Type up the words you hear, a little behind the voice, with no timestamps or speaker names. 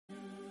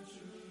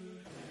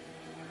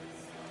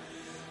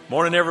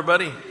Morning,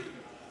 everybody.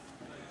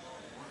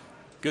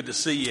 Good to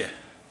see you.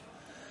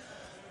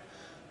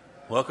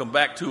 Welcome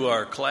back to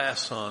our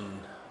class on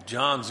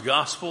John's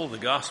Gospel, the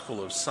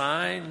Gospel of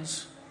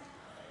Signs.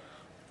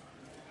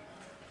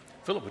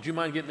 Philip, would you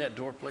mind getting that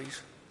door,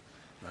 please?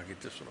 I'll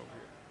get this one over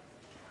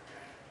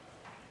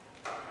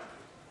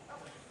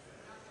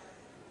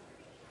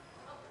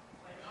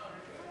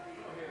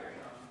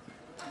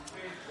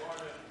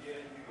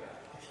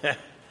here.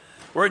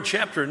 We're in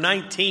chapter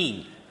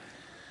 19.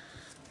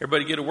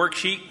 Everybody get a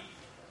worksheet?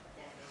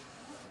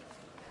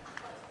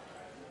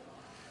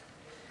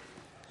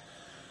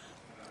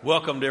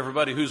 Welcome to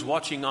everybody who's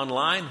watching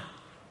online.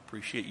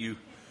 Appreciate you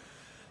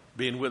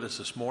being with us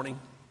this morning.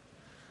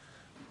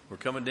 We're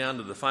coming down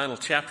to the final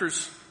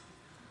chapters,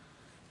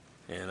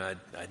 and I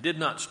did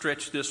not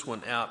stretch this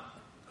one out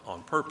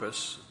on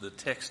purpose. The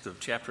text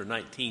of chapter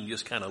 19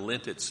 just kind of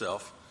lent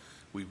itself.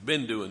 We've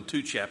been doing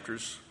 2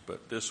 chapters,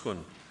 but this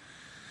one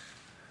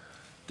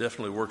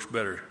definitely works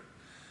better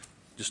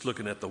just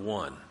looking at the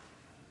one.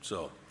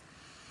 So,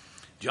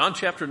 John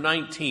chapter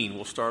 19,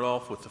 we'll start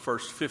off with the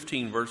first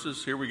 15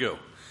 verses. Here we go.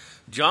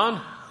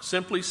 John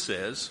simply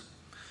says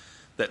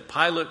that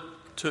Pilate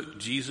took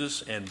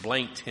Jesus and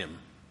blanked him.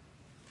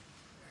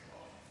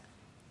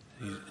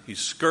 He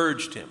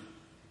scourged him.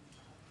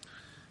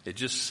 It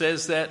just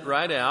says that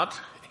right out.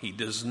 He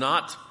does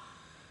not,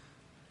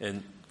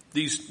 and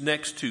these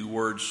next 2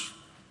 words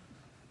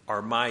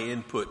are my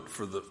input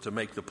to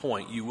make the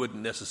point. You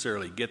wouldn't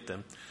necessarily get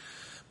them.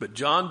 But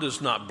John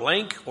does not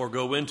blank or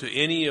go into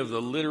any of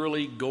the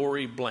literally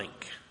gory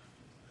blank.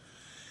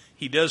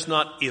 He does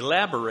not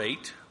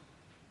elaborate,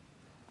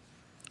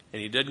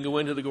 and he doesn't go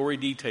into the gory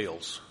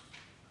details.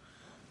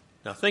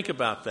 Now think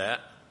about that.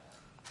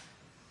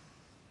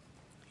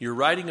 You're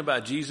writing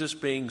about Jesus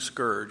being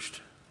scourged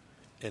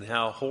and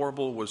how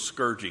horrible was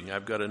scourging.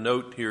 I've got a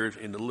note here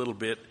in a little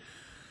bit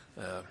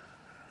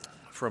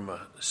from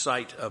a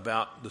site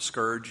about the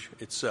scourge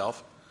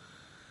itself.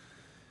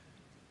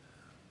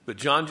 But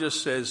John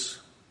just says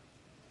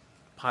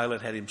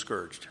Pilate had him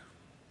scourged.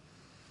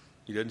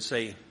 He doesn't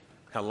say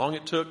how long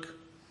it took,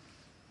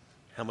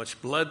 how much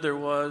blood there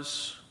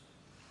was,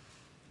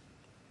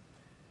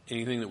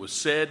 anything that was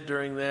said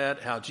during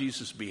that, how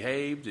Jesus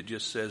behaved. It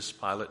just says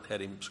Pilate had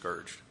him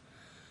scourged.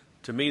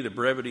 To me, the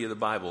brevity of the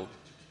Bible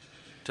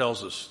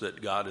tells us that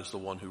God is the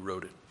one who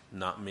wrote it,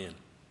 not men.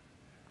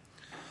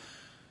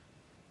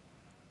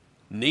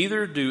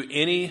 Neither do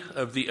any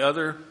of the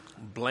other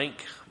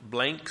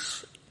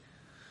blanks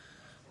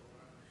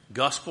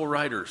gospel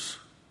writers.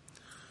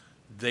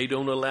 They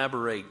don't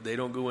elaborate. They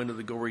don't go into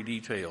the gory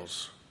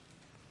details.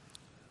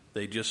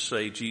 They just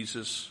say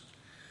Jesus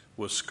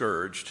was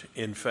scourged.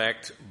 In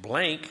fact,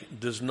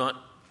 blank does not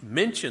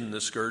mention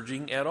the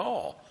scourging at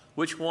all.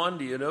 Which one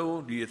do you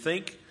know? Do you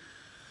think?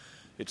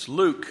 It's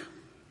Luke.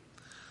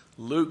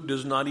 Luke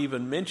does not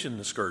even mention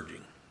the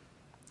scourging.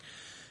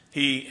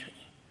 He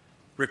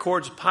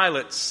records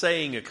Pilate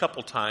saying a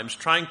couple times,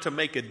 trying to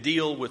make a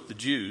deal with the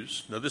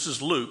Jews. Now, this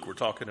is Luke we're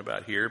talking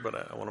about here,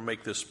 but I want to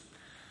make this,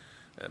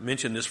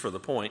 mention this for the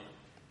point.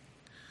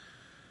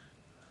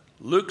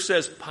 Luke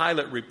says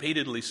Pilate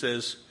repeatedly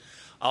says,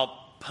 I'll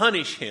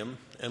punish him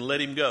and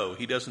let him go.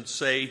 He doesn't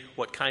say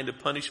what kind of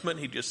punishment.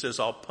 He just says,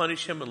 I'll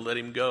punish him and let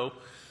him go.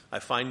 I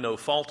find no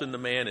fault in the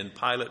man. And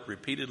Pilate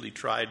repeatedly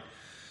tried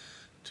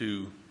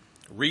to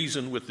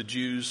reason with the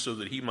Jews so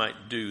that he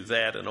might do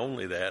that and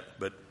only that,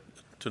 but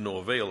to no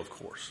avail, of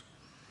course.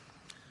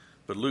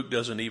 But Luke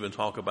doesn't even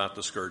talk about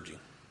the scourging.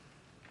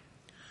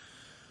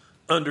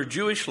 Under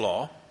Jewish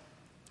law,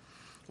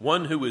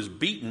 one who is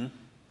beaten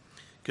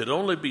could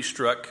only be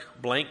struck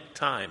blank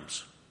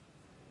times.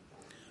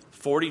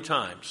 40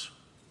 times.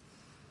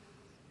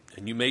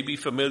 And you may be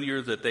familiar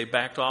that they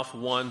backed off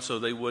 1 so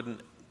they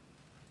wouldn't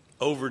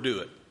overdo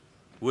it,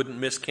 wouldn't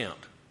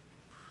miscount.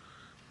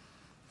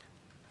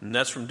 And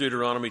that's from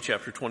Deuteronomy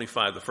chapter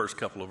 25, the first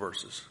couple of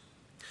verses.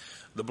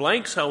 The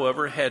blanks,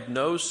 however, had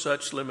no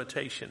such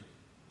limitation.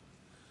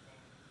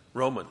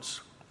 Romans,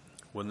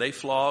 when they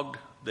flogged,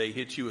 they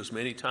hit you as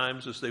many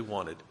times as they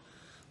wanted.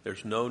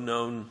 There's no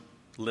known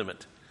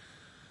limit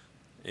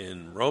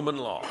in Roman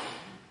law.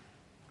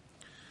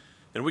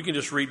 And we can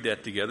just read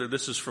that together.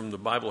 This is from the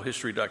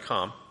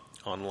BibleHistory.com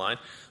online.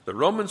 The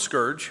Roman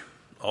scourge,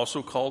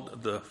 also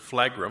called the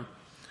flagrum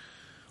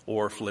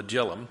or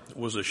flagellum,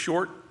 was a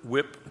short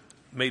whip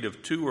made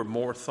of 2 or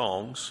more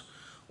thongs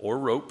or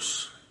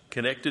ropes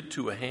connected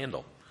to a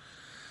handle.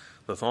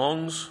 The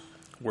thongs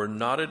were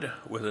knotted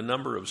with a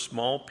number of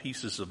small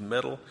pieces of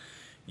metal,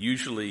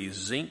 usually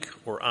zinc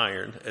or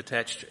iron,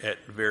 attached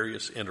at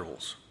various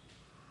intervals.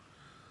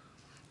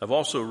 I've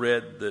also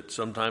read that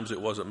sometimes it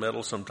wasn't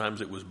metal,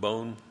 sometimes it was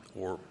bone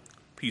or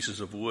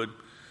pieces of wood,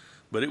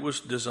 but it was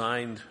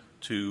designed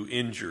to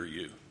injure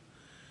you.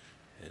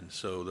 And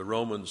so the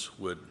Romans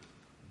would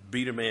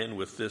beat a man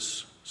with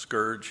this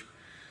scourge,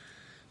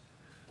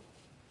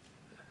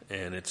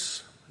 and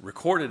it's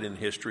recorded in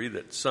history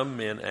that some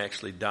men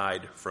actually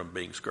died from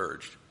being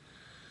scourged.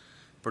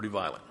 Pretty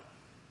violent,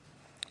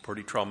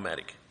 pretty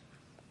traumatic.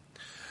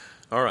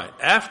 All right,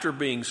 after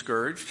being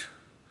scourged,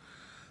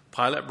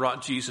 Pilate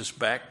brought Jesus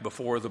back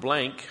before the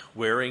blank,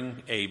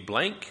 wearing a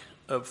blank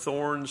of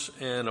thorns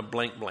and a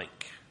blank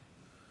blank.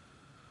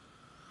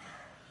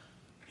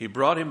 He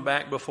brought him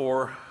back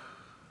before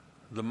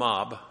the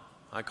mob.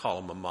 I call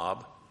them a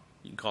mob.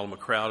 You can call them a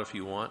crowd if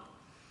you want.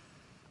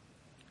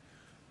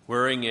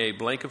 Wearing a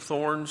blank of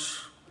thorns,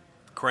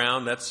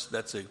 crown,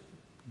 that's a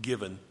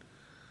given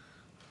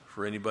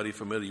for anybody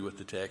familiar with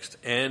the text,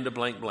 and a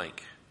blank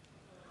blank.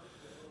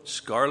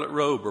 Scarlet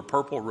robe or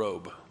purple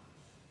robe.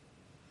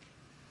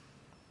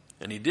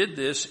 And he did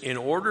this in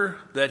order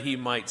that he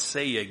might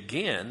say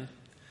again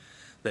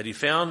that he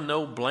found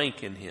no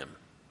blank in him,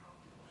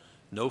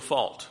 no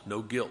fault,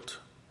 no guilt.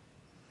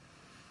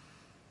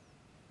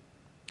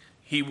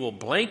 He will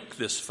blank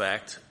this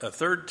fact a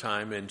third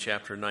time in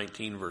chapter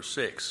 19, verse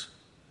 6.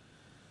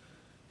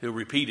 He'll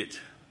repeat it.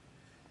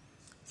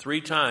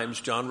 3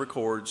 times John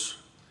records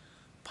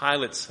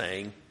Pilate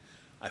saying,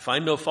 I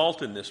find no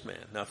fault in this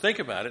man. Now think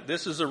about it.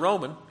 This is a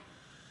Roman.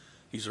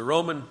 He's a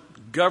Roman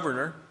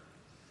governor.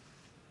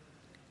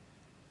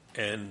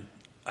 And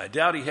I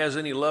doubt he has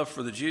any love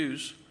for the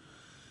Jews.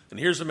 And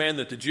here's a man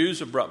that the Jews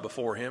have brought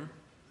before him.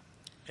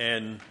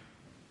 And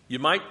you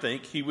might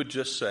think he would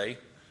just say,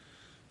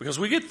 because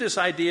we get this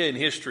idea in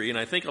history, and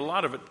I think a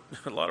lot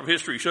of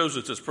history shows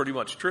us it's pretty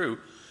much true,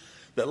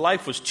 that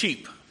life was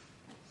cheap.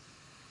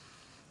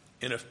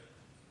 And if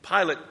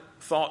Pilate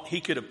thought he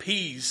could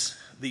appease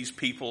these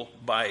people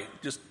by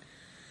just,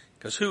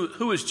 because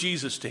who is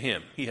Jesus to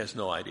him? He has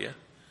no idea.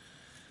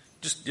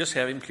 Just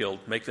have him killed,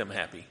 make them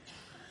happy.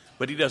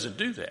 But he doesn't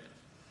do that.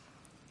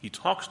 He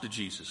talks to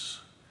Jesus.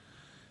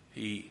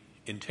 He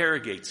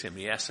interrogates him.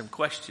 He asks him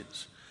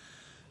questions.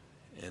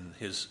 And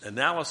his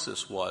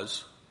analysis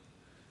was,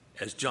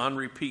 as John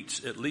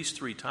repeats at least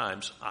 3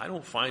 times, I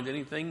don't find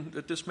anything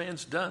that this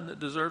man's done that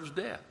deserves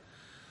death.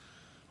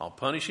 I'll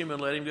punish him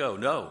and let him go.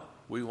 No,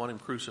 we want him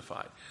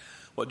crucified.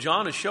 What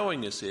John is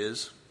showing us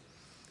is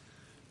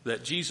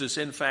that Jesus,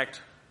 in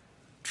fact,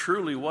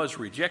 truly was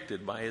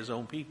rejected by his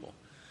own people.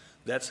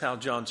 That's how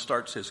John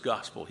starts his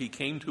gospel. He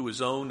came to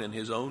his own, and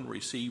his own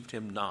received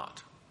him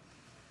not.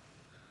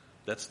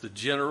 That's the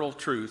general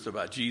truth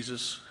about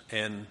Jesus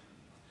and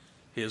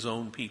his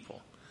own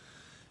people.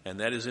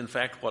 And that is, in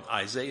fact, what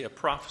Isaiah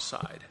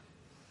prophesied.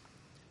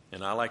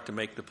 And I like to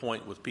make the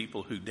point with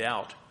people who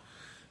doubt,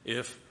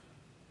 if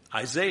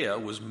Isaiah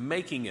was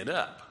making it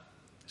up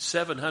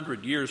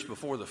 700 years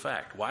before the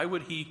fact, why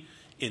would he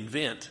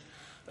invent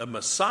a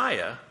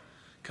Messiah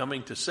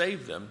coming to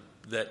save them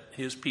that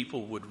his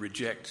people would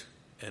reject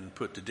and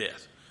put to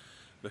death?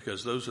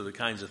 Because those are the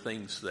kinds of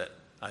things that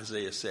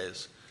Isaiah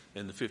says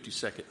in the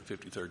 52nd and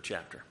 53rd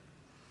chapter.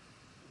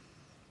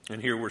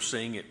 And here we're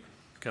seeing it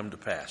come to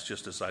pass,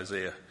 just as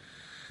Isaiah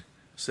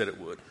said it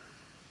would.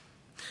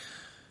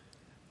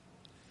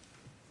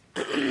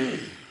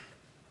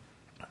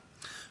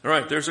 All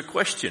right, there's a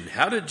question.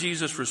 How did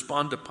Jesus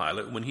respond to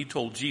Pilate when he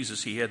told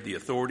Jesus he had the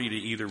authority to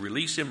either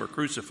release him or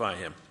crucify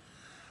him?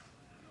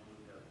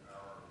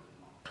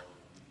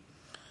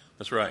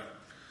 That's right.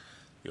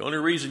 The only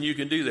reason you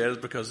can do that is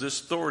because this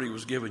authority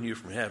was given you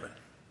from heaven.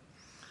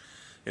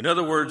 In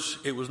other words,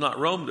 it was not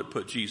Rome that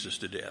put Jesus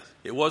to death.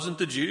 It wasn't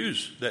the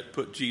Jews that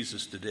put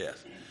Jesus to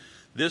death.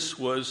 This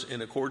was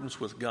in accordance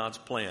with God's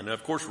plan. Now,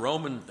 of course,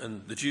 Rome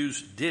and the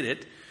Jews did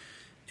it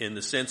in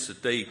the sense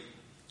that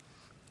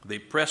they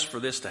pressed for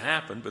this to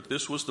happen, but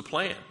this was the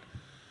plan.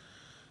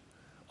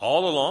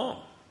 All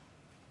along,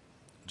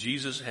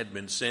 Jesus had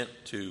been sent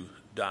to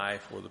die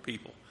for the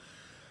people.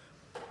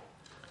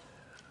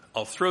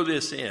 I'll throw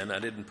this in. I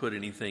didn't put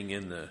anything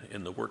in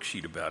the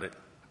worksheet about it.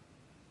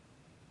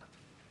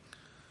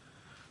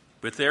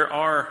 But there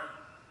are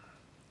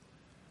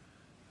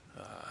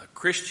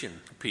Christian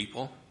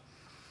people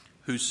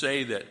who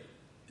say that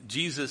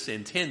Jesus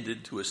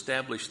intended to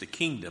establish the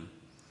kingdom,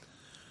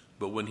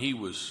 but when he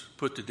was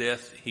put to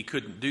death, he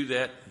couldn't do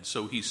that. And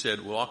so he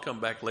said, well, I'll come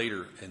back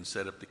later and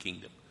set up the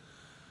kingdom.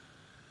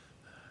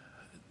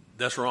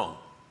 That's wrong.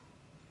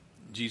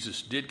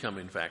 Jesus did come,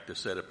 in fact, to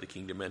set up the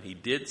kingdom, and he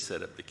did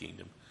set up the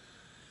kingdom.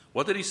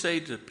 What did he say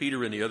to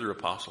Peter and the other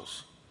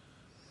apostles?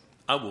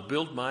 I will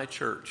build my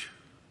church,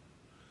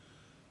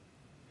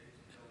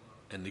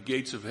 and the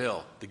gates of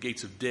hell, the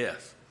gates of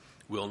death,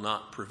 will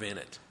not prevent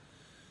it.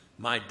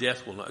 My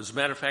death will not. As a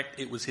matter of fact,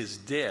 it was his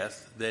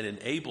death that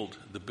enabled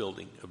the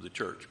building of the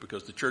church,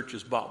 because the church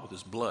is bought with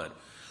his blood.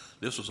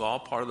 This was all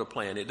part of the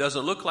plan. It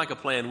doesn't look like a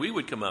plan we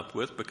would come up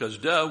with,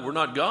 because we're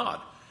not God.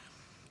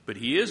 But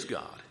he is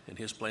God, and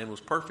his plan was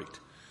perfect,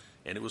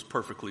 and it was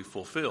perfectly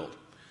fulfilled.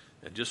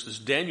 And just as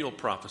Daniel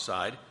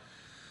prophesied,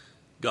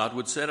 God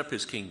would set up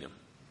his kingdom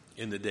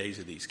in the days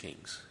of these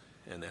kings.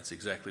 And that's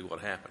exactly what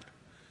happened.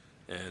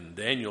 And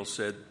Daniel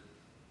said,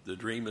 the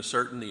dream is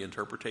certain, the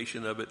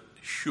interpretation of it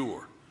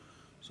sure.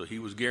 So he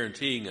was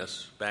guaranteeing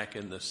us back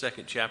in the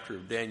 2nd chapter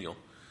of Daniel,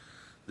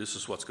 this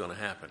is what's going to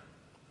happen.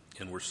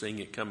 And we're seeing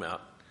it come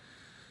out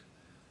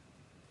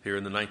here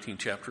in the 19th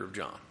chapter of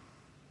John.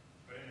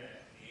 But in the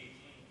 18th,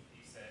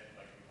 he said,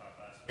 like we talked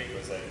last week,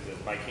 was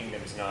that my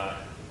kingdom's not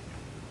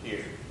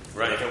here.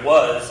 Right. And if it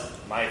was,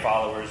 my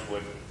followers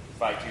would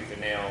fight tooth and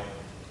nail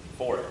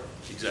for it.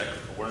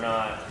 Exactly. I'm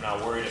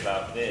not worried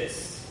about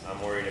this. I'm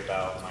worried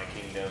about my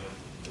kingdom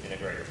in a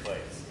greater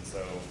place. And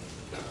so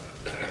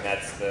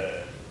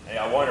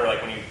I wonder,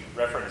 like, when you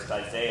referenced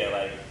Isaiah,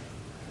 like,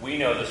 we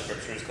know the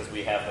scriptures because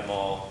we have them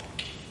all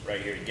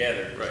right here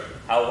together. Right.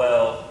 How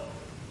well,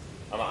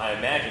 I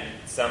imagine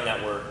some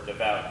that were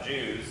devout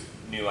Jews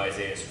knew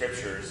Isaiah's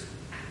scriptures,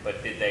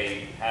 but did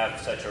they have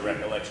such a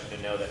recollection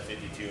to know that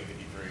 52 and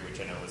 53, which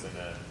I know wasn't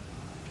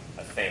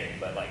a thing,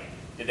 but like,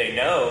 did they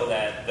know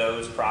that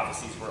those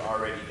prophecies were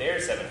already there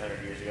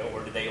 700 years ago,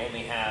 or did they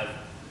only have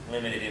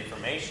limited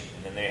information?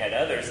 And then they had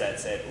others that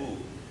said, ooh,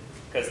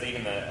 because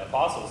even the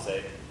apostles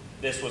said,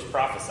 this was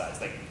prophesied.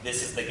 Like,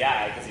 this is the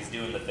guy, because he's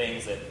doing the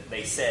things that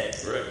they said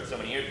so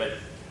many years, but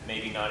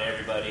maybe not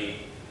everybody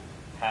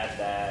had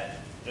that.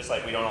 Just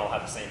like we don't all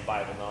have the same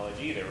Bible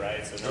knowledge either,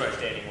 right? So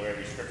understanding where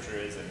every scripture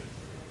is, and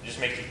it just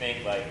makes you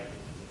think, like,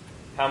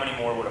 how many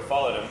more would have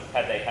followed him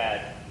had they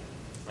had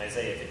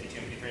Isaiah 52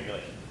 and 53 and be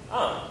like,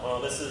 oh,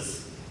 well,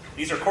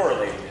 these are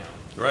correlating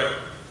now. Right.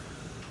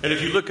 And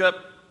if you look up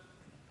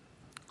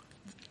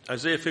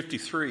Isaiah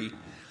 53,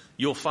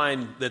 you'll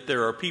find that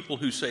there are people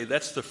who say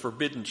that's the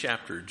forbidden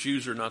chapter.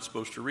 Jews are not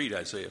supposed to read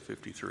Isaiah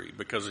 53.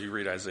 Because if you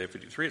read Isaiah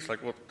 53, it's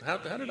like, well, how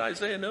did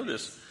Isaiah know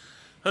this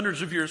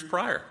hundreds of years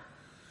prior?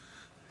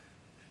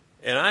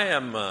 And I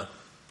am,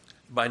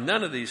 by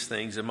none of these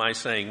things am I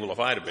saying, well, if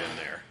I'd have been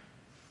there.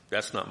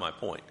 That's not my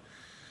point.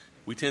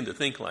 We tend to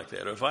think like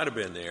that. If I'd have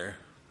been there,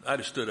 I'd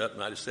have stood up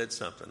and I'd have said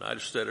something. I'd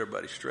have set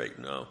everybody straight.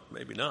 No,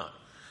 maybe not.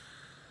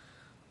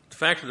 The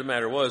fact of the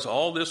matter was,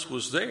 all this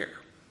was there.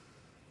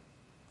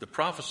 The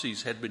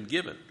prophecies had been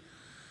given.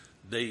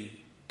 They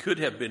could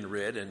have been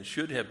read and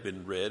should have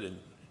been read and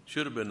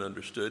should have been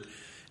understood.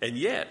 And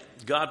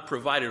yet, God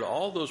provided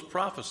all those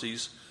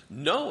prophecies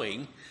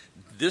knowing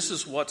this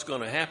is what's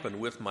going to happen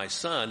with my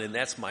son, and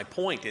that's my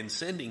point in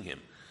sending him.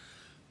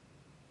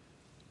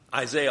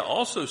 Isaiah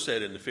also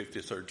said in the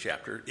 53rd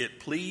chapter, it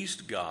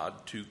pleased God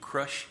to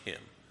crush him.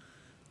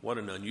 What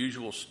an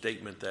unusual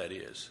statement that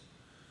is.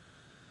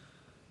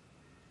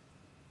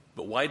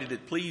 But why did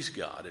it please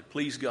God? It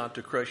pleased God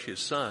to crush his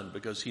son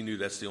because he knew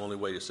that's the only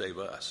way to save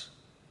us.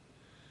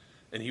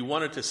 And he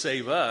wanted to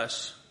save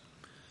us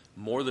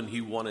more than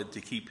he wanted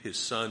to keep his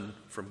son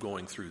from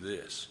going through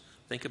this.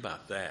 Think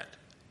about that.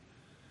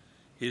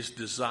 His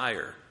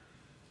desire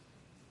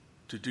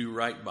to do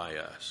right by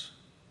us.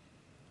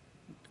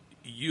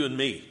 You and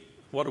me,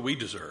 what do we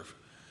deserve?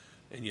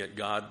 And yet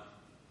God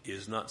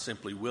is not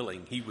simply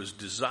willing. He was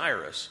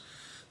desirous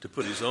to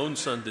put his own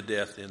son to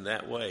death in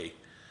that way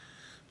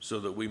so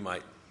that we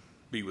might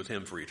be with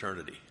him for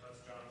eternity.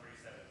 That's John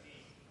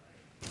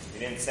 3:17. Right? He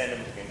didn't send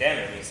him to condemn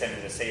him. He sent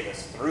him to save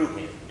us through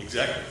him.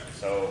 Exactly.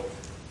 So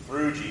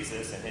through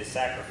Jesus and his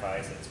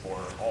sacrifice, it's for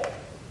all.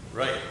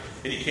 Right.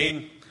 And he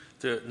came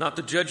to not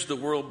to judge the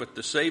world, but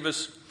to save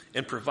us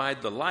and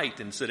provide the light,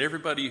 and said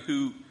everybody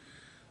who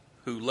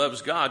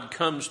loves God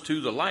comes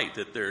to the light,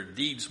 that their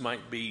deeds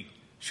might be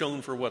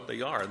shown for what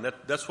they are. And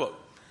that's what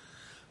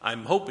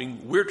I'm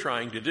hoping we're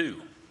trying to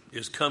do,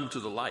 is come to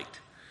the light.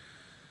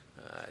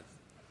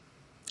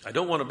 I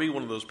don't want to be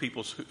one of those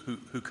people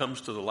who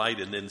comes to the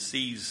light and then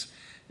sees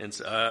and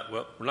says,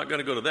 well, we're not going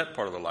to go to that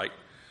part of the light.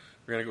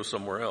 We're going to go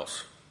somewhere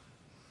else.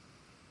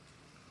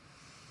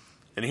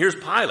 And here's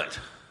Pilate.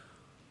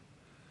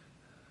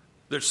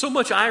 There's so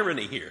much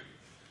irony here.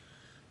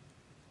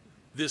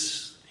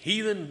 This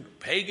heathen,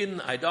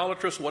 pagan,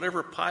 idolatrous,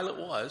 whatever Pilate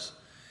was,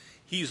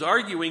 he's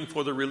arguing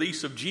for the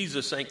release of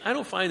Jesus, saying, I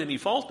don't find any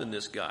fault in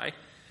this guy.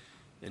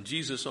 And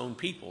Jesus' own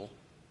people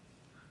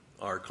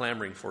are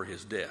clamoring for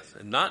his death.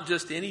 And not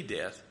just any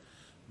death,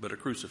 but a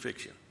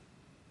crucifixion.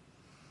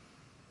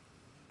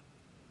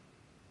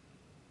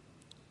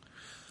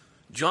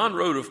 John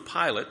wrote of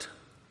Pilate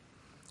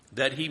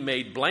that he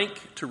made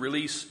blank to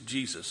release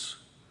Jesus.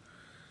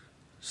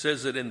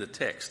 Says it in the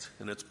text,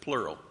 and it's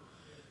plural.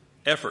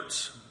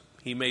 Efforts.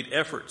 He made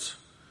efforts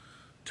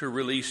to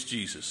release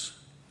Jesus.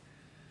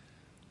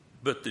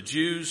 But the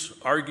Jews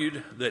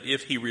argued that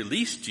if he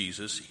released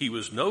Jesus, he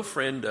was no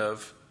friend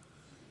of...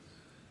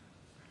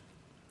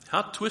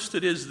 How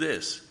twisted is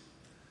this?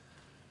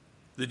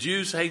 The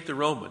Jews hate the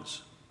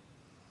Romans.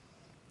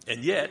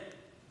 And yet,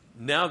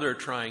 now they're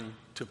trying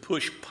to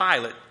push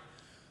Pilate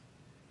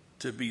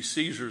to be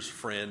Caesar's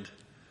friend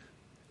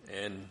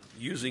and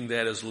using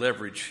that as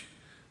leverage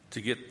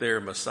to get their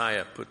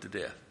Messiah put to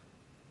death.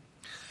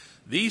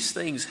 These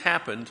things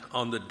happened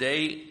on the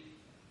day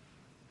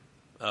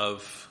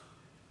of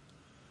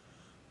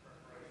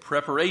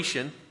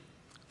preparation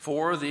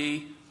for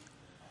the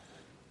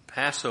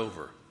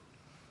Passover.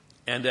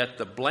 And at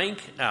the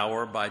blank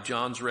hour, by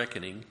John's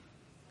reckoning,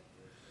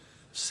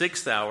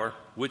 6th hour,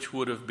 which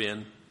would have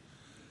been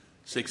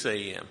 6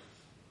 a.m.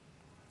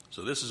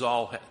 So this is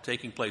all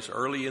taking place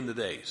early in the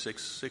day,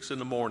 6 in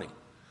the morning.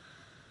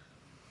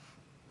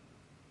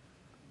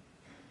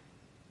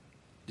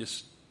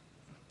 Just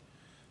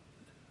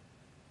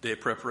day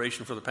of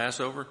preparation for the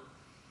Passover.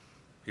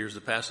 Here's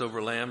the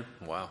Passover lamb.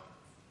 Wow.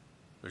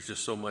 There's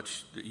just so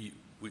much.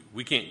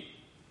 We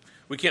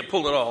can't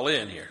pull it all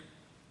in here.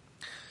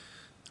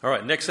 All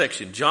right, next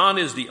section. John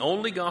is the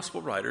only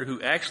gospel writer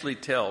who actually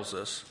tells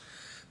us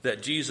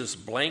that Jesus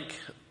blank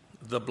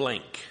the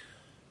blank.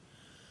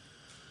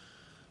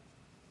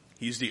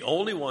 He's the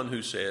only one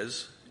who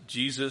says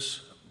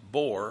Jesus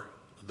bore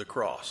the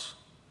cross.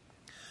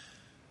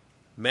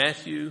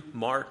 Matthew,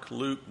 Mark,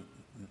 Luke,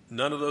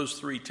 none of those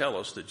three tell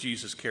us that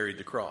Jesus carried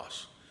the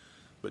cross.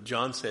 But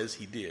John says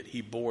he did.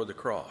 He bore the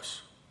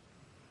cross.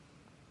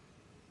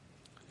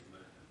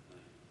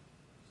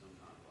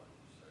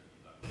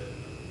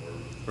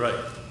 Right.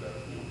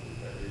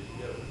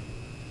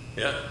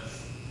 Yeah.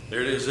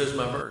 There it is. There's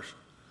my verse.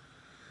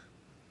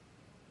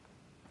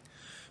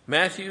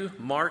 Matthew,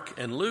 Mark,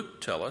 and Luke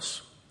tell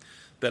us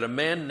that a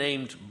man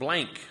named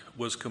blank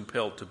was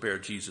compelled to bear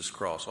Jesus'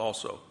 cross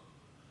also.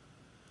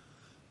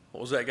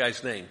 What was that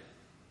guy's name?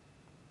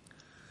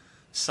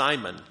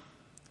 Simon.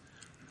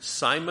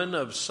 Simon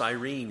of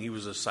Cyrene. He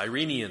was a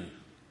Cyrenian.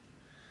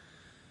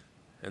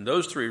 And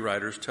those three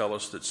writers tell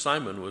us that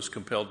Simon was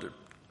compelled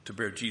to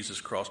bear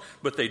Jesus' cross.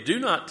 But they do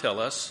not tell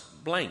us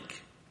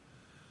blank.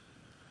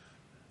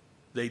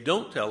 They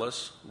don't tell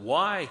us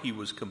why he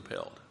was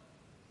compelled.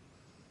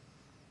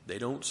 They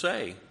don't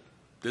say,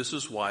 this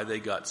is why they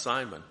got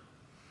Simon.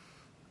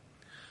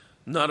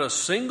 Not a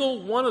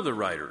single one of the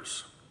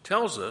writers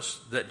tells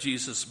us that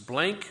Jesus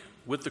blank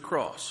with the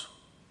cross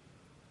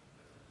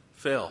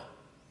fell.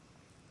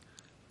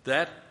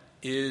 That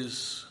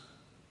is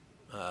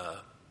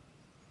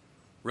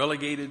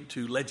relegated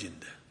to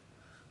legend.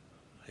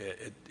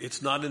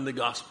 It's not in the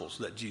Gospels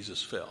that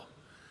Jesus fell.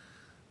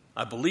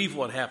 I believe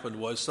what happened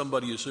was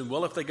somebody assumed,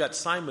 well, if they got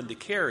Simon to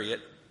carry it,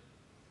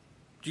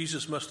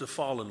 Jesus must have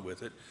fallen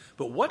with it.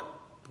 But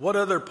what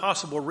other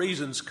possible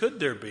reasons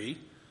could there be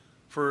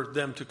for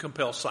them to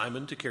compel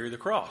Simon to carry the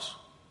cross?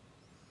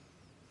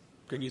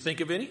 Can you think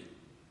of any?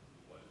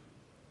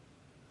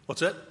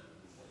 What's that?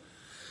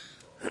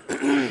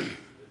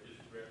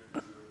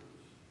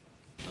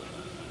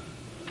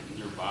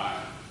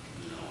 Nearby,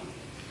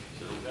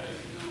 said, okay,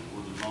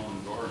 we're the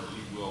Roman guards,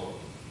 you will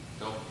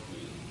help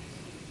me.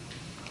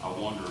 I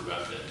wonder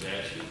about that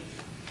dashing.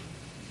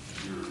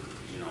 You're,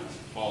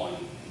 falling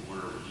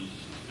wherever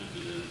Jesus was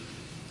tempted in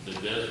the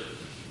desert.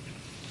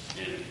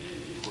 And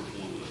of course,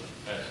 one of the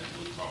passages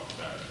we talked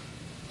about,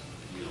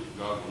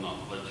 God will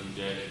not let you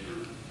dash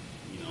your,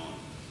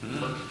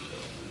 hurt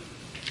yourself.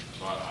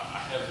 So I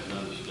haven't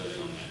done a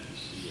study on that to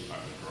see if I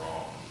could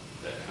draw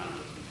that kind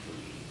of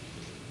conclusion.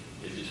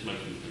 It just makes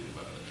me think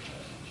about that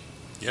passage.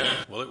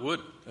 Yeah, well, it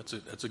would.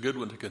 That's a good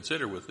one to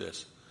consider with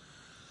this.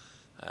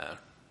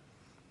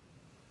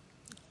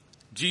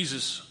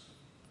 Jesus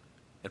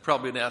had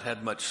probably not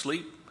had much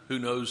sleep. Who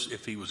knows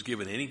if he was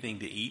given anything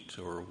to eat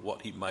or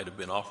what he might have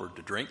been offered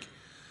to drink.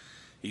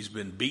 He's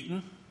been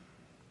beaten,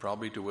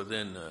 probably to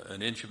within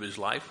an inch of his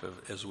life,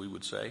 as we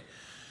would say.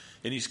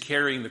 And he's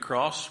carrying the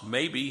cross.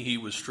 Maybe he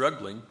was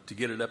struggling to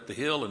get it up the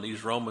hill, and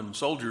these Roman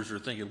soldiers are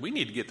thinking, we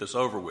need to get this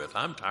over with.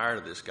 I'm tired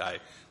of this guy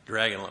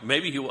dragging along.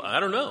 Maybe I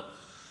don't know.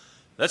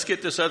 Let's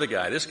get this other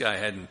guy. This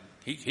guy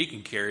he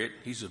can carry it.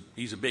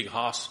 He's a big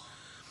hoss.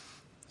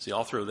 See,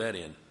 I'll throw that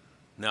in.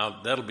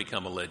 Now, that'll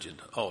become a legend.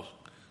 Oh,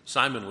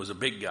 Simon was a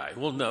big guy.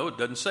 Well, no, it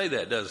doesn't say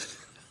that, does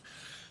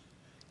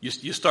it?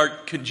 You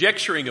start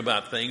conjecturing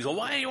about things. Well,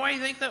 why do you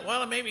think that?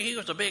 Well, maybe he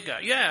was a big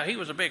guy. Yeah, he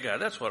was a big guy.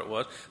 That's what it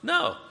was.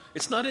 No,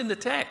 it's not in the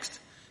text.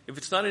 If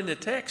it's not in the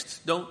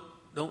text, don't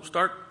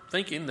start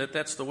thinking that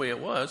that's the way it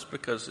was,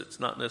 because it's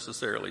not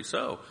necessarily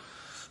so.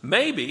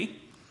 Maybe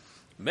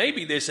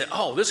they said,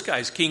 oh, this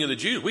guy's king of the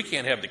Jews. We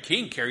can't have the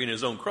king carrying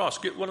his own cross.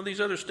 Get one of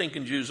these other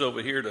stinking Jews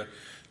over here to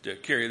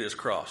carry this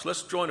cross.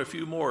 Let's join a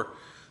few more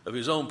of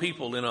his own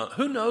people in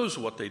who knows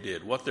what they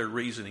did, what their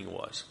reasoning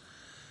was.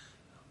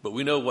 But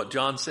we know what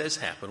John says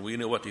happened. We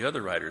know what the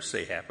other writers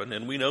say happened,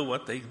 and we know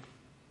what they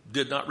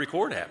did not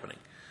record happening.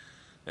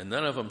 And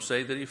none of them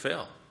say that he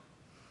fell.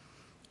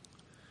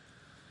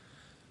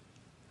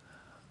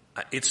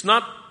 It's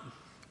not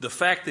the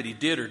fact that he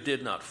did or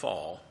did not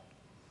fall.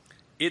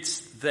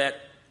 It's that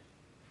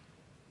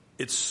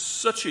it's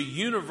such a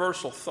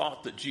universal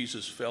thought that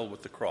Jesus fell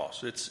with the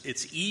cross.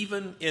 It's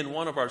even in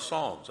one of our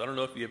songs. I don't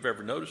know if you've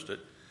ever noticed it.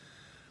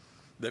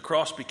 The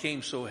cross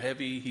became so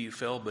heavy, he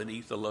fell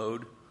beneath the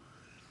load.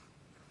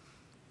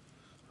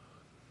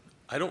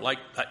 I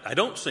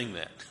don't sing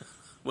that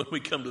when we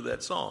come to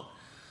that song.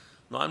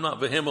 No, I'm not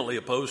vehemently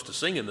opposed to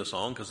singing the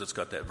song because it's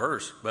got that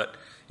verse, but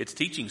it's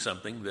teaching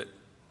something that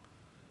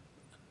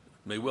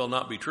may well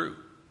not be true.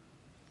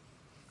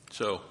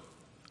 So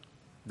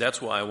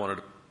that's why I wanted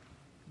to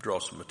draw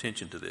some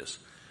attention to this,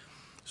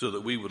 so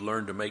that we would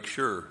learn to make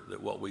sure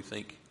that what we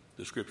think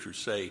the scriptures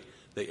say,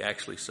 they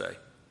actually say.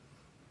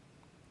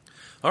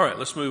 All right,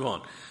 let's move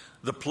on.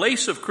 The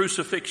place of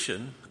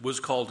crucifixion was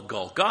called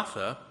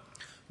Golgotha,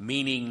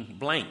 meaning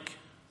blank,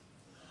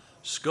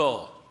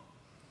 skull.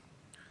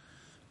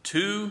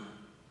 2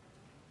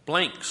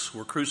 blanks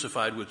were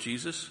crucified with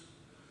Jesus.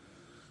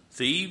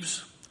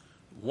 Thieves,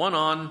 one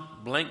on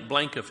blank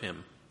blank of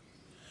him.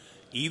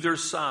 Either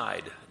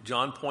side.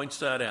 John points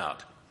that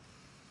out.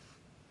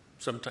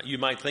 Sometimes you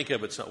might think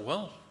of it,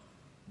 well,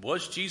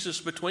 Was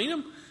Jesus between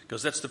them?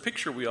 Because that's the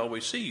picture we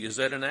always see. Is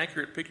that an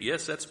accurate picture?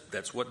 Yes,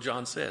 that's what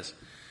John says.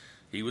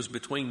 He was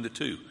between the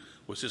two.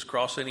 Was his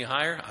cross any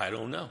higher? I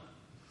don't know.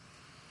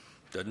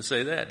 Doesn't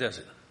say that, does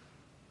it?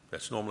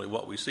 That's normally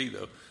what we see,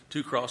 though.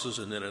 2 crosses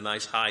and then a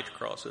nice high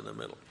cross in the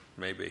middle.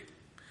 Maybe.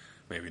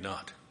 Maybe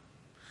not.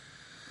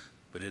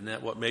 But isn't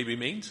that what maybe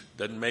means?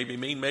 Doesn't maybe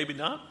mean maybe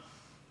not?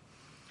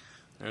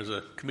 There's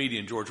a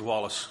comedian, George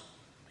Wallace.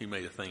 He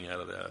made a thing out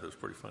of that. It was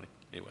pretty funny.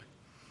 Anyway.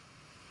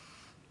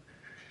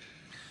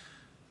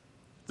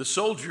 The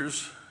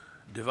soldiers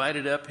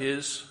divided up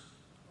his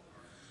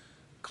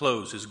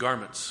clothes, his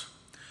garments,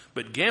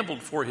 but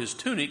gambled for his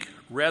tunic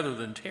rather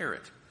than tear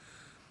it.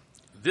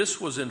 This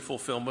was in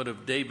fulfillment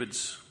of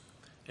David's,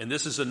 and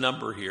this is a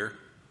number here,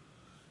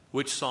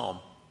 which psalm?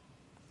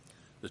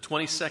 The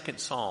 22nd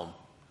Psalm.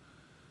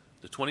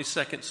 The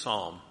 22nd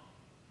Psalm.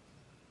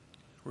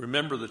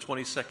 Remember the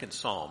 22nd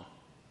Psalm.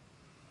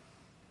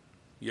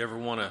 You ever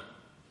want to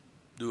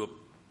do a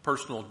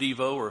personal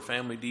devo or a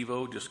family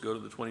devo, just go to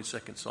the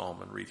 22nd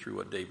Psalm and read through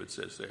what David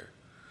says there.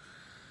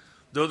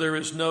 Though there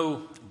is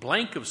no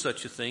blank of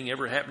such a thing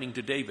ever happening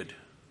to David.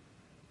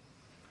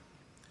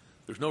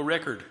 There's no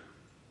record.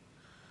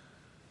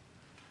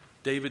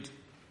 David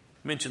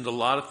mentioned a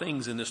lot of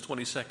things in this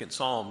 22nd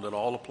Psalm that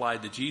all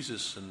applied to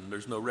Jesus, and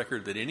there's no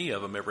record that any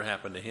of them ever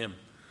happened to him.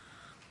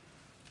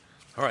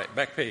 All right,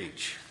 back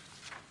page.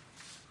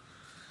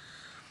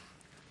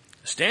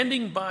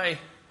 Standing by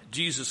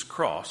Jesus'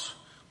 cross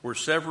were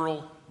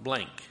several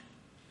blank.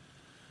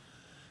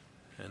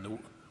 And the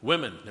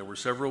women, there were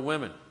several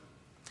women.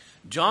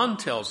 John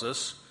tells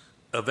us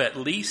of at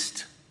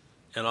least,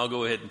 and I'll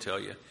go ahead and tell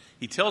you,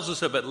 he tells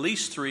us of at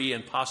least 3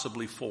 and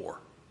possibly 4.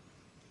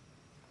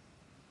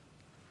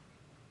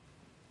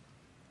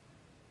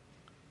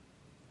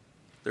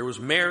 There was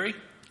Mary,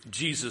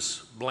 Jesus'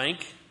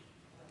 blank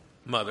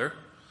mother.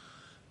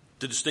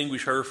 To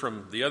distinguish her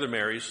from the other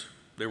Marys,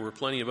 there were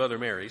plenty of other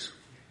Marys.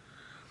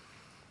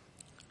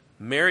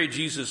 Mary,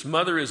 Jesus'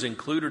 mother, is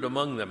included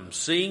among them.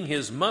 Seeing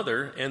his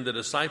mother and the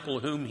disciple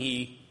whom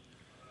he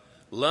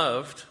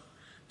loved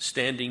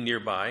standing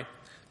nearby,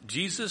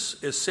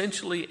 Jesus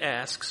essentially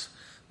asks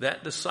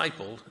that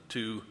disciple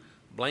to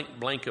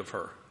blank of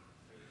her.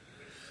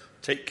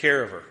 Take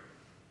care of her.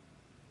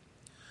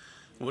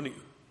 When he,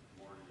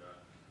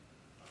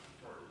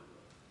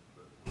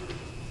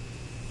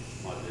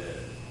 my dad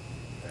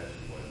passed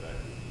away back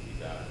when he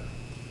died.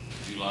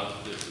 July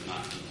 5th of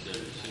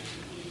 1976,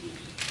 when he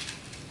was,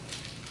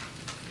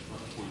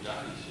 right before he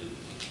died, he said,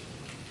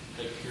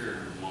 take care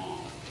of your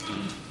mom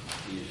and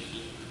your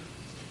sister.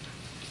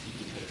 You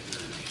can take care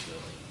of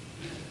yourself.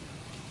 And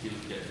he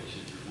looked at me and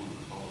said, you're one of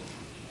the college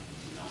ones.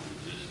 You know,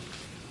 just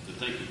to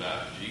think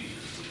about Jesus,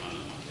 because I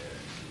know my dad,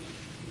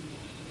 he was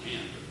just a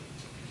man, but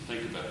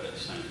think about that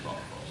same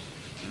thought process.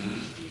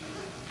 You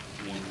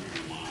know, one in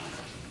your mind,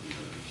 you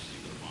know, you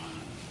see the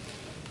final,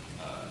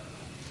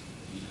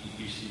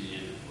 you see the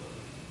end of the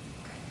road.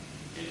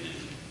 And then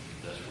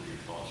that's where your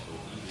thoughts go,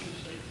 I'm going to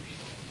save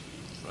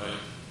yourself. right.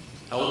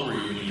 How old were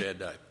you when your dad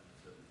died?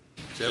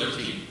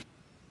 17.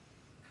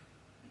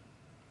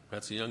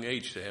 That's a young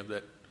age to have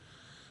that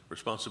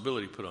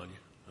responsibility put on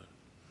you.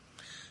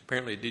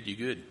 Apparently it did you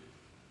good.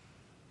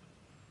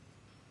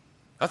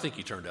 I think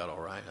you turned out all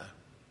right.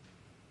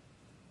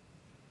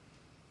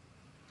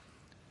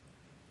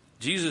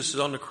 Jesus is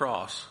on the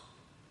cross,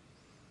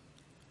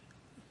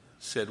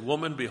 said,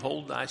 "Woman,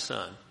 behold thy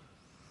son."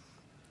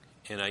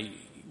 And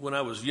when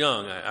I was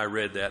young, I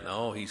read that,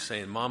 and he's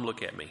saying, "Mom,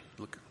 look at me.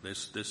 Look,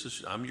 this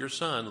is, I'm your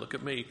son. Look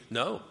at me."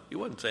 No, he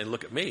wasn't saying,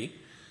 "Look at me."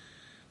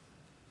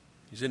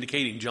 He's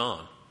indicating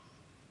John.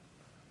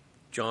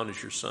 John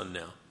is your son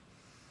now.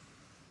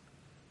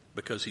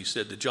 Because he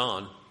said to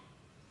John,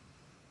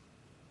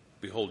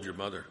 "Behold your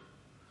mother."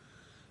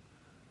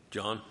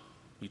 John,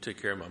 you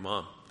take care of my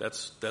mom.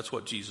 That's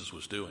what Jesus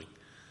was doing.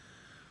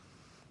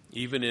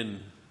 Even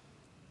in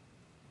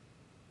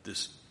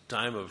this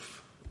time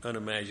of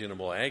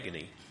unimaginable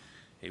agony,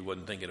 he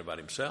wasn't thinking about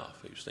himself.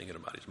 He was thinking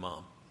about his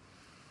mom.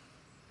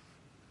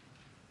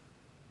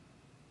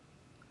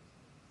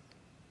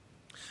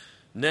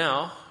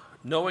 Now,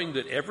 knowing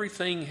that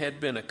everything had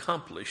been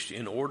accomplished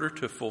in order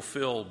to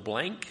fulfill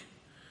blank,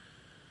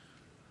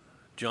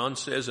 John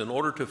says, in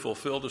order to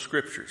fulfill the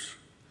scriptures,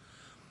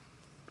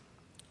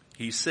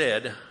 he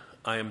said,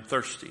 "I am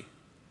thirsty."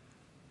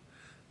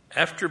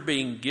 After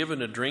being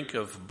given a drink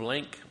of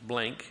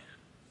blank,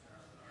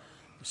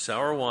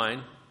 sour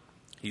wine,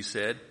 he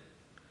said,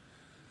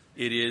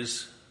 "It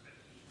is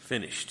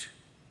finished."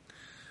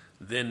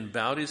 Then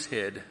bowed his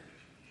head.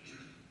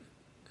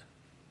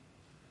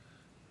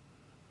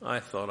 I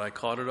thought I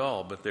caught it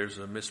all, but there's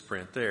a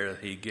misprint there.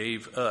 He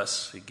gave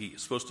us,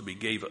 it's supposed to be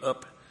gave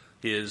up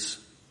his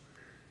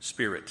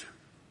spirit.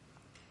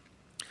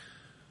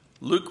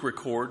 Luke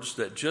records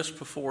that just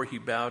before he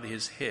bowed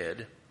his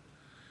head,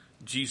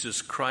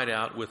 Jesus cried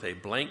out with a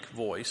blank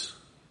voice.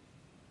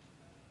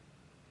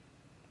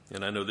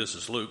 And I know this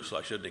is Luke, so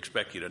I shouldn't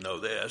expect you to know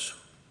this.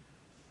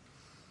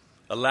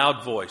 A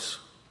loud voice.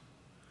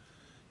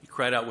 He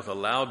cried out with a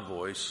loud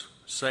voice,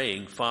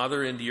 saying,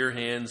 Father, into your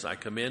hands I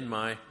commend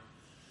my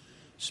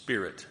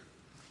spirit.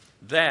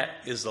 That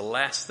is the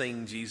last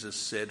thing Jesus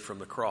said from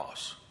the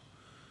cross.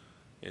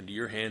 Into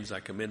your hands I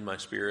commend my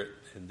spirit.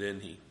 And then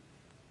he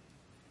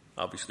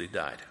obviously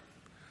died.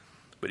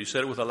 But he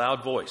said it with a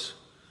loud voice.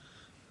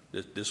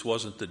 This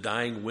wasn't the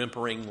dying,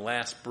 whimpering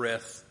last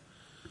breath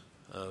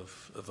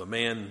of a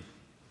man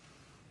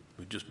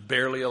who's just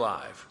barely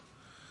alive.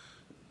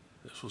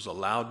 This was a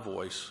loud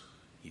voice.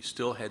 He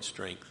still had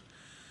strength.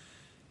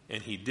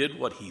 And he did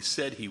what he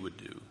said he would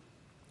do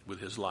with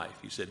his life.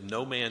 He said,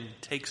 no man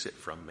takes it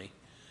from me.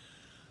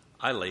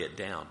 I lay it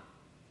down.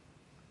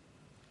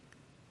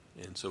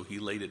 And so he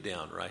laid it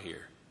down right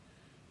here.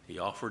 He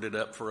offered it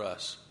up for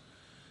us.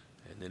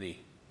 And then he,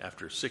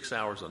 after 6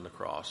 hours on the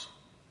cross,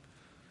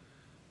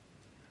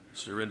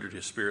 surrendered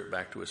his spirit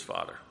back to his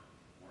Father.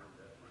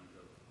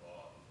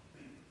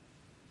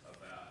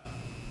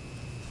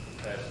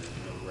 Passage,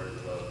 great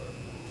love of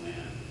a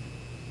man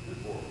and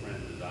for a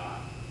friend to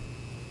die.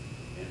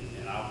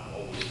 And I've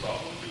always thought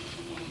when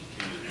someone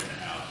came in their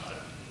house, I'd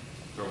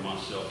throw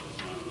myself in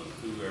front of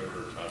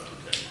whoever tried to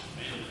protect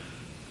my family.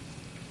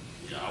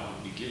 I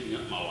would be giving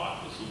up my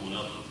life, but someone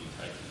else would be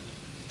taking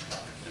it.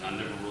 And I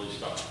never really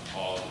stopped to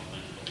pause and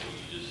think about what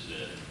you just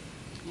said.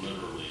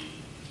 Literally,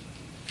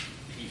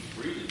 he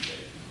freely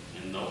gave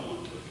it, and no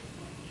one took it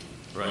from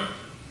you. Right.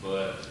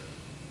 But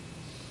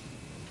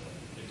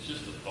it's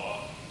just a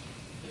thought.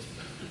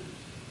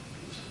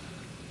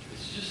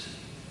 It's just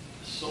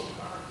so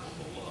powerful,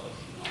 the love.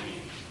 I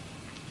mean,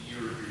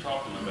 you're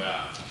talking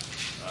about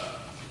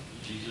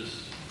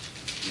Jesus,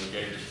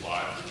 gave his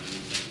life, and then you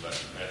think about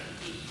the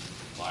passages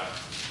like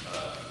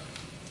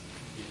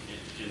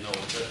in the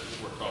Old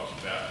Testament where it talks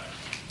about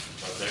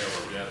there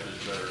or death is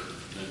better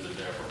than the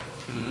devil.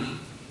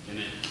 Mm-hmm. And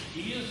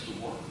he is the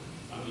Word.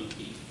 I mean,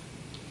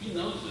 he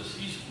knows this.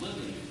 He's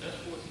living it. That's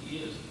what he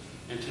is.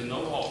 And to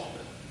know all of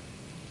it,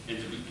 and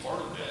to be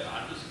part of that,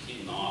 I just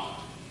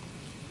cannot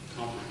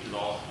comprehend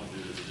all I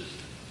can do is just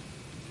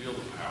feel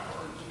the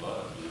power and the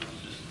love.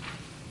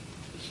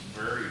 It's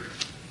very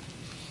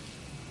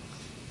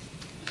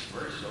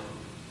sobering.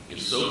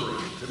 It's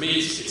sobering. To me,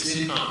 it's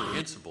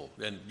incomprehensible.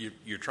 And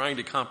you're trying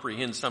to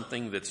comprehend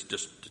something that's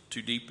just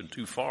too deep and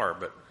too far,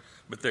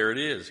 but there it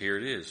is. Here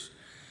it is.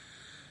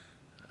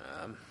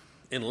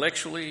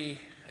 Intellectually,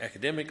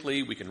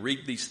 academically, we can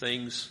read these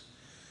things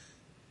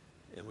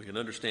and we can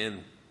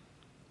understand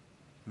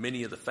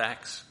many of the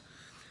facts,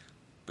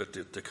 but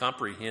to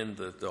comprehend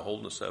the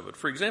wholeness of it.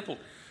 For example,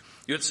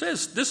 it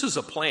says this is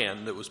a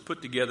plan that was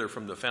put together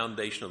from the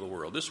foundation of the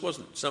world. This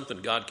wasn't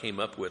something God came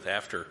up with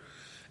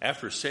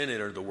after sin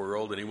entered the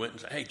world and he went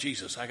and said, hey,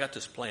 Jesus, I got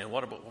this plan.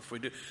 What if we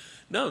do?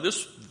 No,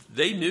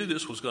 they knew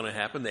this was going to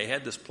happen. They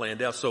had this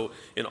planned out. So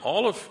in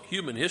all of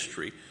human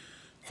history,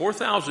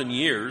 4,000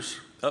 years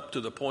up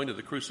to the point of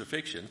the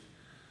crucifixion,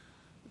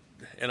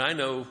 and I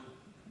know,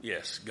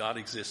 yes, God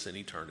exists in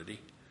eternity,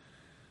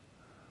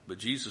 but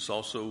Jesus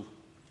also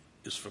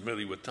is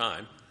familiar with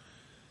time.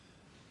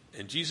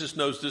 And Jesus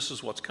knows this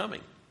is what's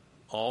coming.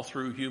 All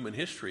through human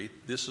history,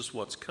 this is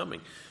what's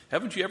coming.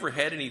 Haven't you ever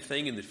had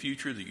anything in the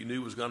future that you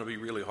knew was going to be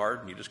really hard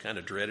and you just kind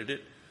of dreaded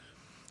it?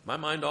 My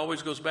mind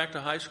always goes back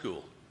to high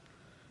school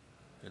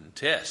and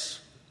tests.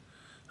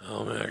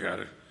 Oh, man, I got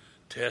a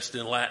test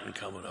in Latin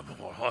coming up.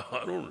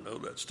 I don't know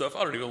that stuff.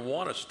 I don't even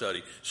want to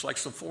study. It's like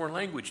some foreign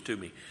language to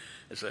me.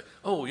 It's like,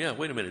 oh, yeah,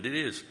 wait a minute, it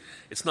is.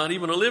 It's not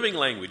even a living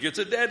language. It's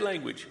a dead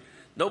language.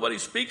 Nobody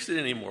speaks it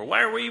anymore.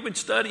 Why are we even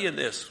studying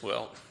this?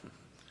 Well,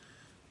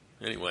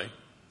 anyway.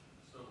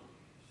 So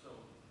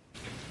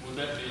with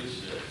that being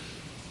said,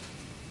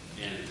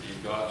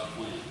 in God's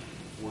plan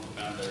for the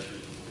foundation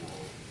of the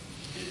world,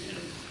 and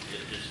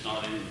it's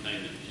not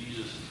anything that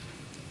Jesus,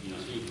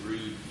 he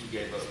agreed, he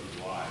gave up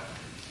his life.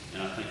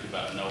 And I think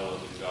about Noah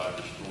and God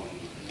destroying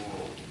the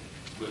world.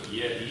 But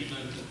yet, even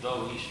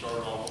though he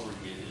started all over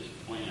again, his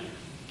plan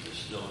is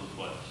still in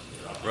place.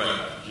 I think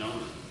about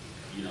Jonah,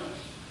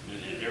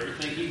 and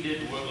everything he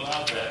did will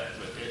allow that,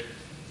 but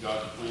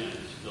God's plan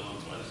is still in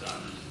place.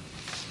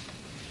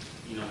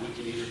 We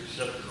can either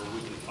accept it or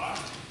we can fight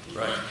it.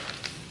 Right.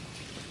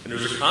 And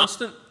there's a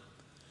constant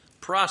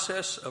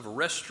process of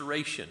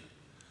restoration.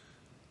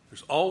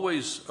 There's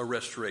always a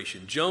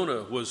restoration.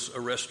 Jonah was a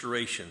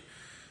restoration.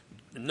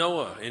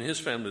 Noah and his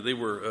family, they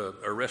were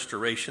a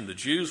restoration. The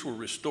Jews were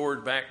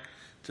restored back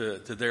to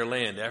their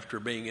land after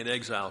being in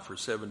exile for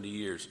 70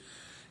 years.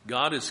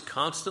 God is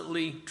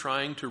constantly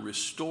trying to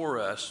restore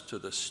us to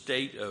the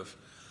state of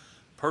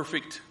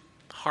perfect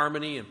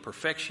harmony and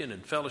perfection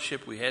and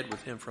fellowship we had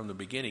with him from the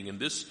beginning. And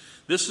this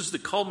is the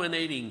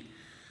culminating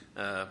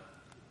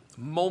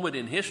moment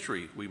in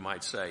history, we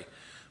might say,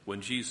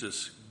 when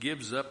Jesus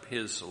gives up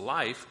his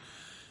life.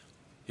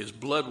 His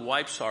blood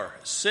wipes our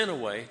sin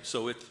away,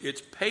 so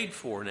it's paid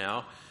for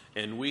now,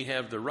 and we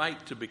have the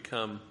right to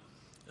become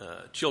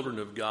children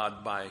of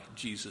God by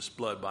Jesus'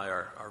 blood, by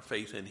our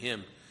faith in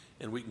him,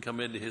 and we can come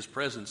into his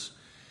presence.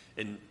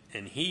 And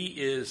he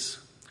is,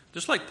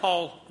 just like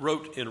Paul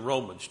wrote in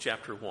Romans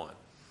chapter 1,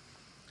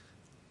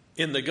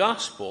 in the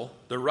gospel,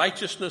 the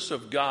righteousness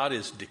of God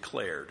is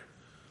declared.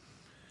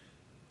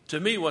 To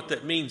me, what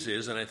that means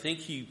is, and I think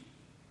he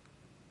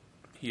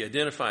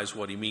identifies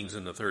what he means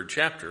in the 3rd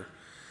chapter,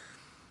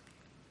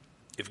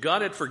 if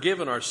God had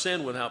forgiven our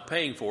sin without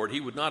paying for it, he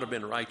would not have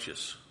been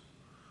righteous.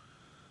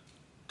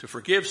 To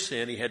forgive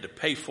sin, he had to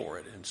pay for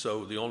it. And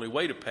so the only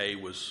way to pay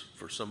was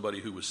for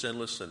somebody who was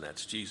sinless, and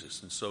that's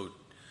Jesus. And so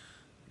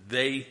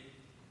they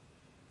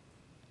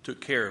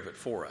took care of it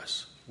for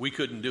us. We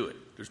couldn't do it.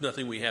 There's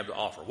nothing we have to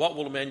offer. What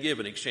will a man give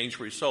in exchange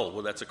for his soul?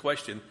 Well, that's a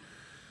question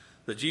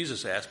that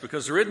Jesus asked,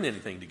 because there isn't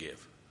anything to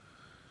give.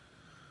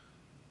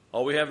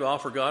 All we have to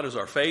offer God is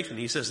our faith, and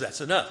he says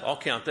that's enough. I'll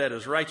count that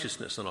as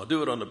righteousness, and I'll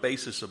do it on the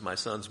basis of my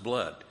son's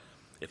blood.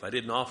 If I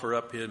didn't offer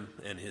up him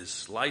and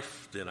his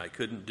life, then I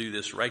couldn't do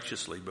this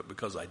righteously. But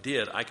because I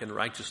did, I can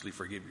righteously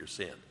forgive your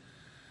sin.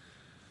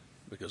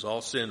 Because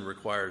all sin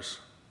requires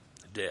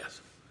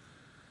death.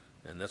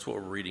 And that's what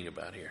we're reading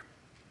about here.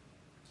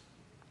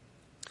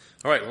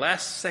 All right,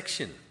 last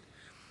section.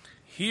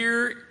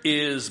 Here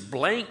is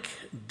blank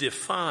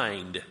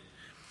defined.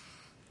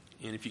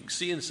 And if you can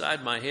see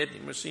inside my head,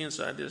 you must see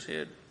inside this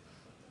head.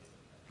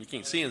 You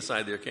can't see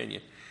inside there, can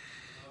you?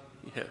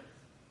 Yeah.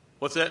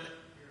 What's that?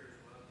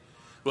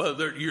 Well,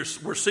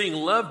 we're seeing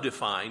love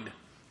defined,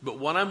 but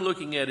what I'm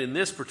looking at in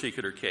this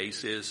particular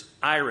case is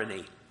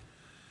irony.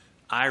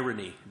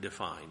 Irony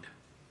defined.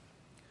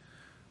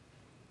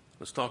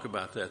 Let's talk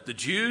about that. The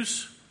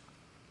Jews,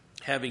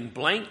 having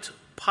blanked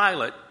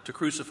Pilate to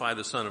crucify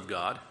the Son of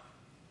God,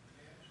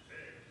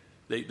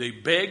 they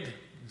begged,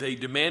 they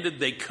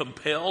demanded, they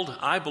compelled.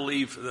 I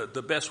believe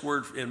the best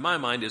word in my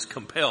mind is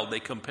compelled.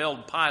 They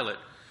compelled Pilate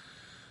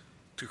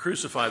to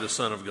crucify the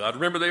Son of God.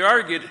 Remember, they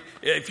argued,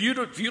 if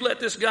you let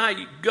this guy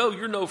go,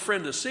 you're no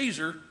friend of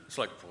Caesar. It's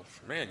like, well,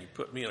 man, you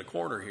put me in a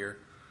corner here,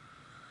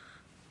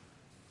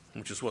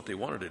 which is what they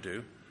wanted to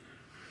do.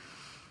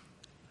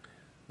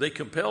 They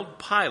compelled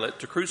Pilate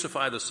to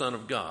crucify the Son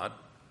of God.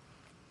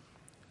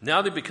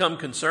 Now they become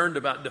concerned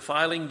about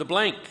defiling the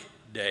blank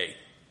day,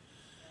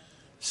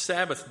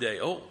 Sabbath day.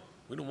 Oh,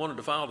 we don't want to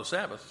defile the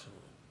Sabbath.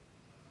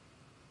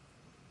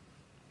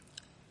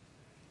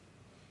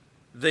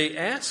 They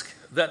ask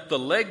that the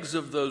legs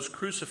of those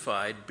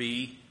crucified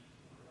be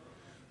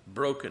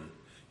broken.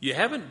 You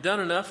haven't done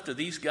enough to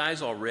these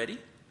guys already?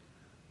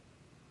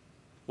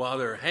 While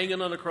they're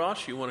hanging on the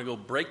cross, you want to go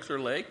break their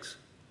legs?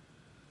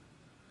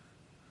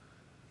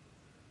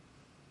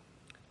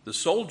 The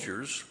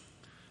soldiers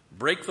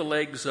break the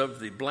legs of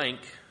the blank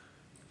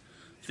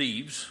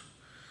thieves,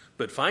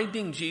 but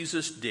finding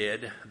Jesus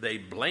dead, they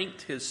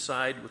blanked his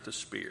side with a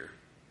spear,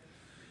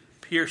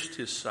 pierced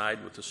his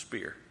side with a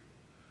spear.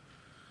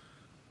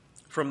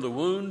 From the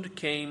wound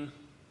came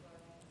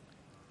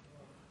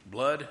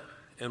blood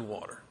and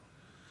water.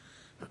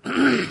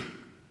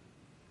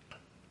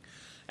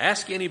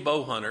 Ask any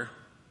bow hunter,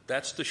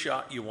 that's the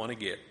shot you want to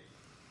get.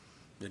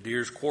 The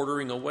deer's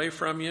quartering away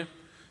from you.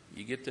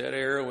 You get that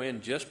arrow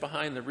in just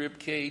behind the rib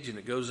cage, and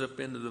it goes up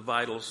into the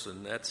vitals,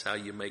 and that's how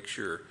you make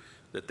sure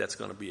that that's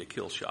going to be a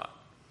kill shot.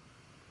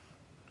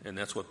 And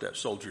that's what that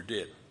soldier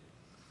did.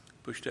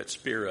 Pushed that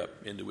spear up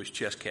into his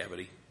chest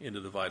cavity, into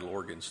the vital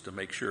organs, to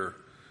make sure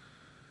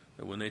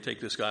that when they take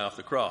this guy off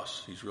the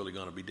cross, he's really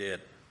going to be dead.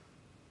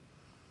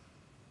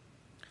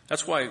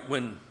 That's why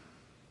when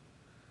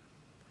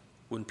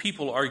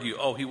people argue,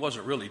 oh, he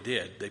wasn't really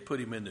dead, they put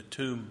him in the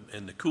tomb,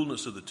 and the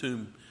coolness of the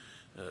tomb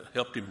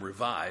helped him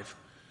revive.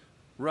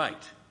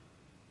 Right.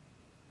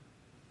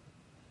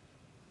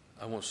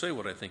 I won't say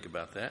what I think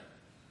about that.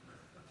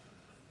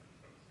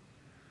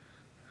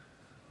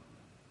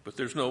 But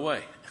there's no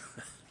way.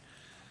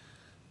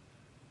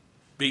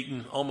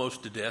 Beaten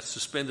almost to death,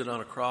 suspended on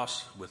a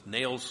cross with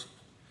nails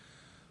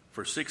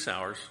for 6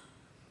 hours,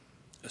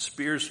 a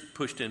spear's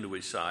pushed into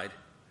his side,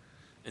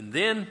 and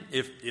then,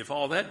 if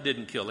all that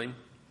didn't kill him,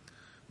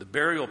 the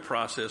burial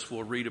process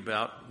we'll read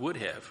about would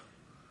have.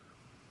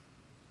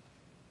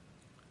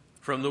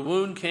 From the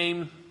wound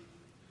came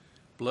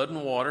blood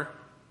and water.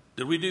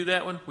 Did we do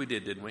that one? We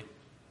did, didn't we?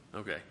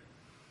 Okay.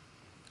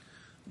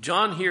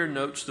 John here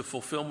notes the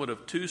fulfillment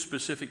of two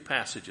specific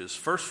passages.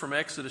 First, from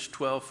Exodus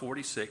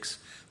 12:46,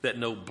 that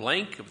no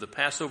blank of the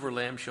Passover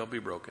lamb shall be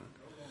broken.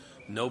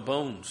 No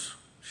bones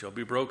shall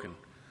be broken.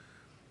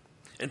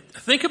 And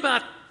think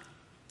about,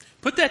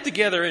 put that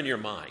together in your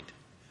mind.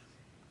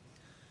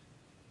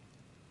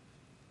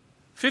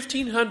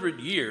 1,500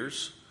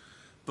 years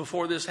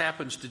before this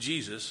happens to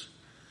Jesus,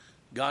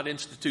 God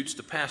institutes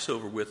the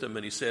Passover with him,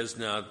 and he says,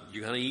 now,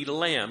 you're going to eat a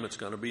lamb. It's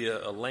going to be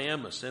a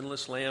lamb, a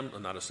sinless lamb.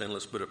 Not a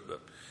sinless, but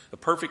a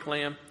perfect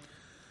lamb.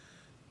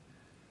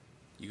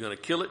 You're going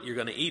to kill it. You're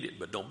going to eat it,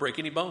 but don't break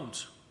any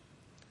bones.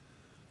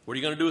 What are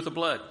you going to do with the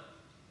blood?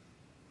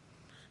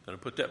 I'm going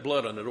to put that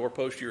blood on the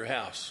doorpost of your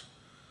house.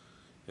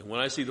 And when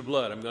I see the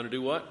blood, I'm going to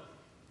do what?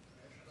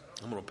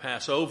 I'm going to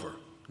pass over.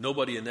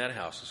 Nobody in that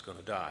house is going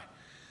to die.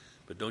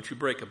 But don't you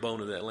break a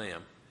bone of that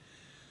lamb.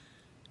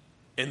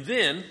 And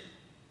then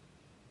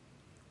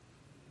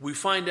we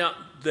find out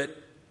that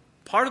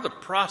part of the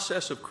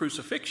process of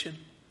crucifixion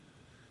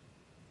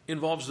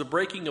involves the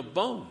breaking of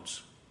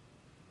bones.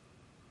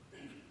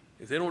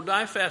 If they don't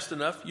die fast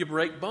enough, you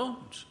break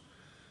bones.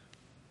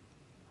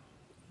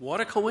 What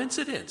a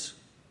coincidence.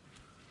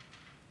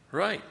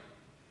 Right.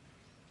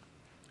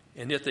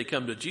 And yet they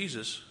come to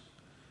Jesus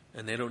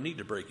and they don't need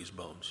to break his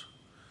bones.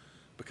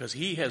 Because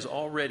he has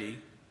already,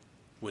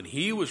 when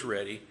he was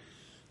ready,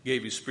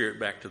 gave his spirit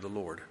back to the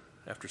Lord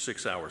after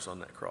 6 hours on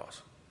that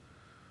cross.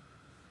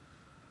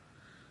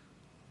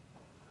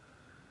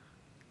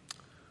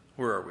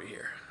 Where are we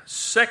here?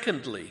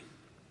 Secondly,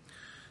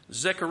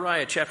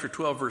 Zechariah chapter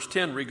 12, verse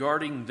 10,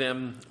 regarding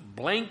them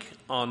blank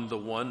on the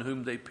one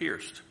whom they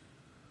pierced.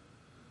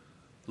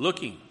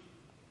 Looking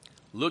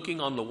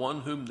on the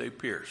one whom they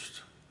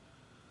pierced.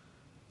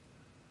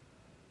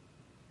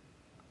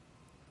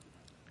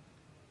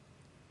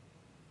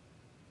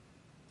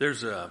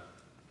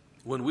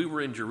 When we were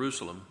in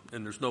Jerusalem,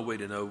 and there's no way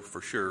to know for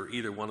sure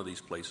either one of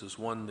these places,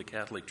 one the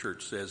Catholic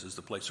Church says is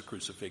the place of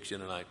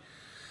crucifixion, and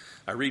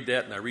I read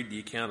that and I read the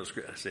account of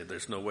Scripture. I said,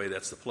 there's no way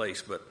that's the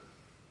place, but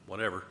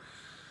whatever.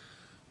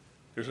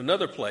 There's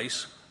another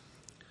place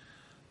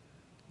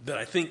that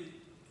I think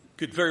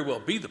could very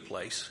well be the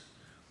place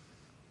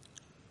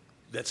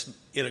that's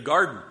in a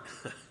garden.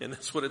 And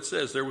that's what it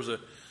says. There was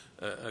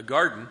a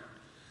garden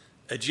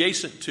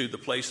adjacent to the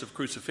place of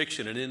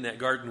crucifixion, and in that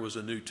garden was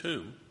a new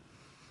tomb.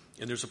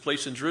 And there's a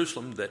place in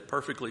Jerusalem that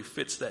perfectly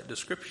fits that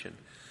description.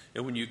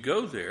 And when you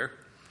go there,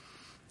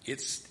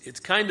 it's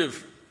kind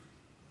of,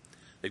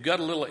 they've got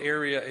a little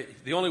area.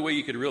 The only way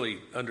you could really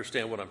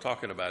understand what I'm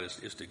talking about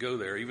is to go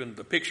there. Even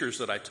the pictures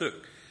that I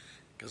took,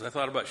 because I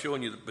thought about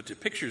showing you, but the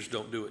pictures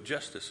don't do it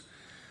justice.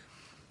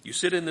 You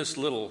sit in this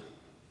little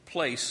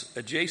place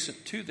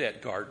adjacent to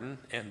that garden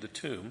and the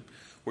tomb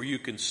where you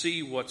can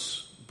see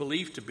what's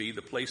believed to be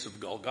the place of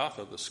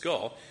Golgotha, the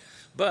skull.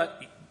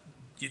 But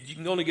you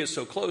can only get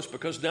so close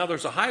because now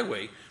there's a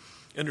highway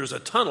and there's a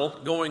tunnel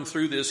going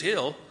through this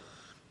hill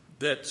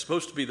that's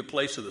supposed to be the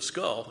place of the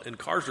skull, and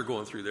cars are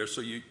going through there,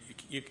 so you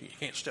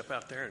can't step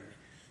out there and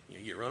you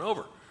get run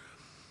over.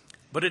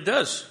 But it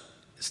does.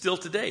 Still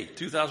today,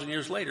 2,000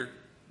 years later,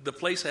 the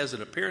place has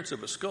an appearance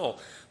of a skull.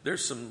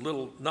 There's some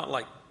little,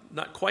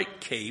 not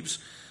quite caves,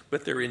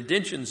 but there are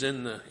indentions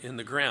in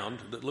the ground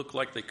that look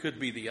like they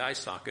could be the eye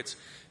sockets.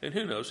 And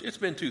who knows? It's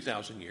been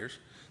 2,000 years.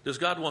 Does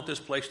God want this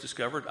place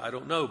discovered? I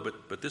don't know,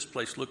 but this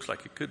place looks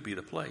like it could be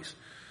the place.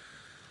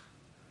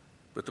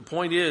 But the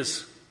point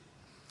is,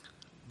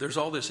 there's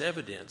all this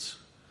evidence.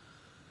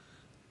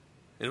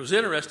 And it was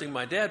interesting,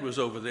 my dad was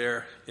over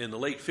there in the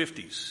late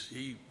 50s.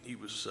 He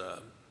was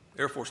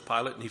Air Force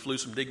pilot, and he flew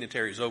some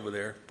dignitaries over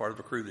there, part of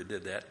a crew that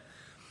did that.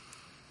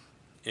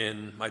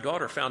 And my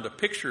daughter found a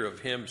picture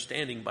of him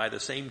standing by the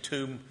same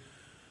tomb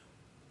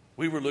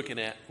we were looking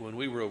at when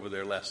we were over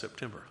there last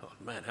September. Oh,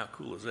 man, how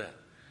cool is that?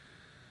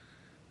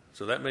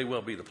 So that may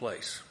well be the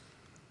place.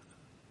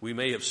 We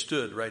may have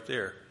stood right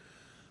there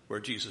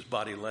where Jesus'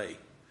 body lay.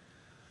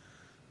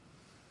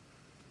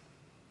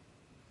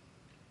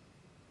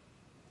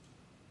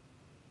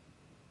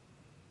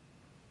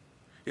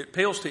 It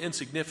pales to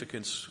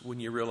insignificance when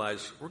you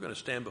realize we're going to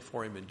stand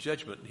before him in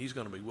judgment and he's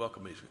going to be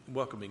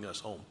welcoming us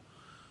home.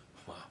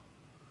 Wow.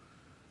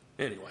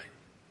 Anyway.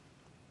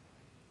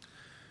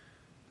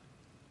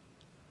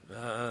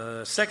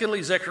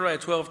 Secondly, Zechariah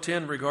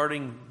 12:10,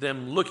 regarding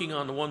them looking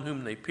on the one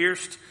whom they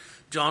pierced.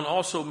 John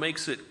also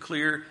makes it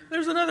clear,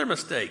 there's another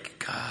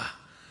mistake.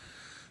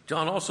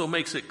 John also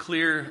makes it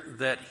clear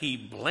that he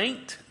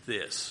blanked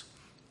this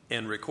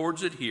and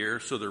records it here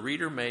so the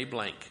reader may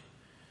blank.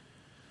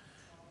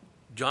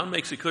 John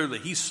makes it clear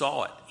that he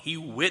saw it. He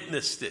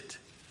witnessed it.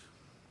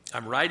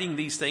 I'm writing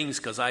these things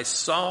because I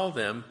saw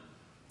them,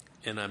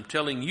 and I'm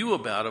telling you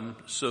about them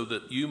so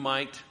that you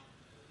might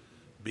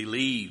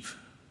believe.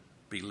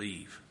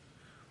 Believe.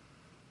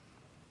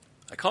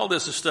 I call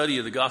this a study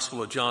of the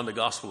Gospel of John, the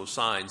Gospel of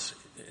Signs.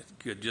 It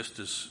could just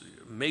as,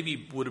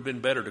 maybe would have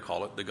been better to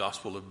call it the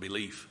Gospel of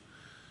Belief,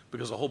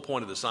 because the whole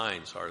point of the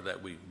signs are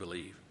that we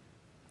believe.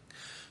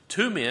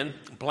 Two men,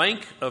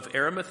 blank of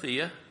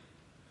Arimathea,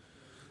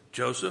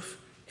 Joseph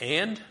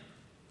and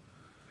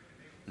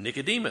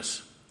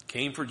Nicodemus,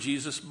 came for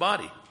Jesus'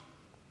 body.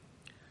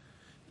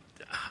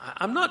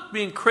 I'm not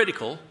being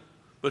critical,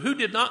 but who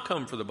did not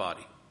come for the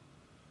body?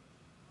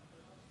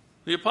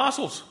 The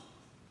apostles.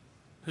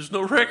 There's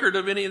no record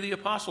of any of the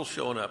apostles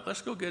showing up.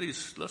 Let's go get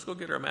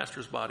our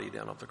master's body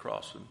down off the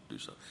cross and do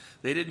something.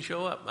 They didn't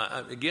show up.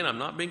 Again, I'm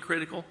not being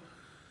critical.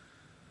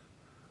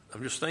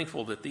 I'm just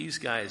thankful that these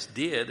guys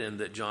did and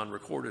that John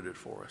recorded it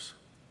for us.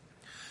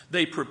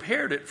 They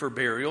prepared it for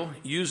burial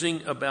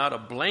using about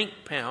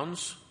 100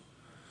 pounds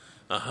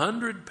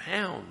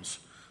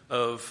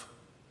of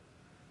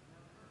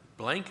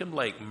blank and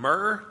blank,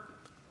 myrrh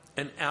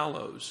and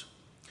aloes.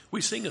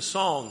 We sing a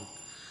song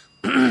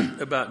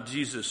about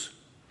Jesus'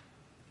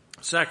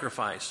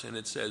 sacrifice, and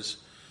it says,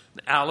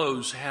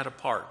 aloes had a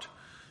part.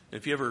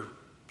 If you ever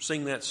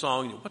sing that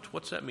song,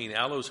 what's that mean?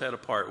 Aloes had a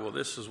part. Well,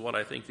 this is what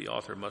I think the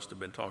author must have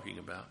been talking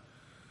about.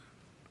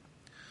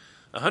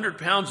 100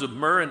 pounds of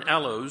myrrh and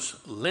aloes,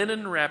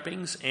 linen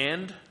wrappings,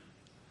 and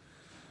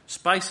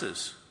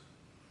spices.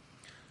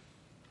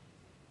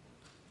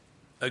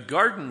 A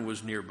garden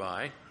was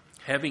nearby,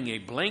 having a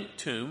blank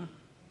tomb,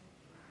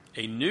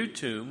 a new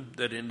tomb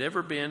that had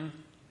never been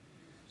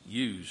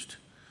used.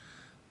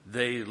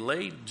 They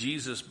laid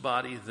Jesus'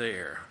 body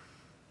there.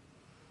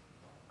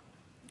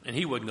 And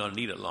he wasn't going to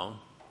need it long.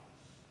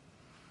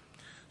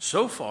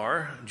 So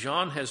far,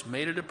 John has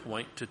made it a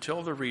point to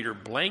tell the reader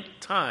blank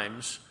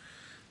times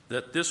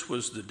that this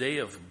was the day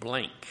of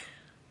blank.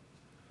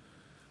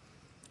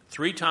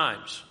 3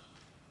 times.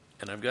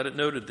 And I've got it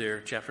noted there,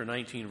 chapter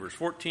 19, verse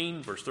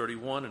 14, verse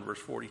 31, and verse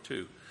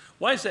 42.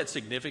 Why is that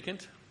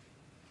significant?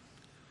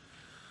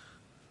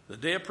 The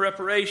day of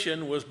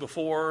preparation was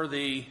before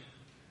the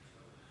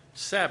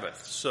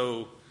Sabbath.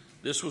 So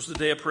this was the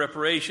day of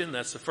preparation.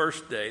 That's the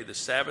first day. The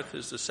Sabbath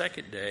is the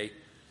second day.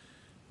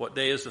 What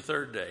day is the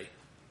third day?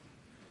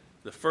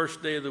 The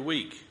first day of the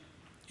week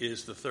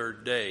is the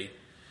third day.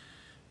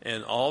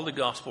 And all the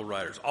gospel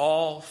writers,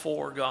 all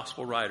 4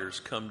 gospel writers,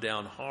 come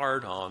down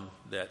hard on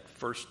that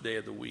first day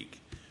of the week.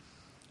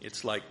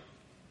 It's like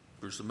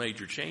there's a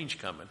major change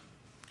coming.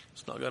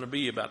 It's not going to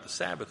be about the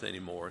Sabbath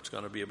anymore. It's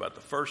going to be about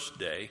the first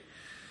day.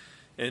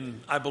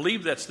 And I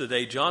believe that's the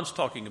day John's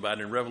talking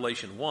about in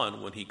Revelation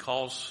 1 when he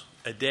calls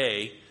a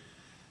day.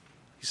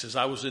 He says,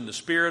 I was in the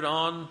Spirit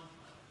on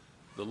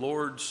the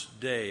Lord's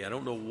day. I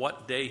don't know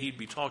what day he'd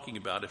be talking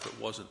about if it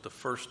wasn't the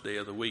first day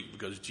of the week,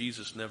 because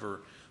Jesus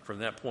never, from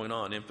that point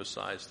on,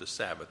 emphasized the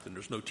Sabbath. And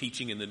there's no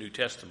teaching in the New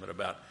Testament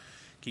about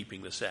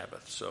keeping the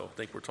Sabbath. So I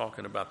think we're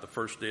talking about the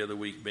first day of the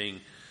week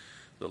being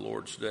the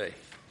Lord's day.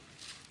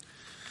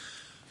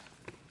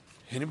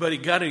 Anybody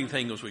got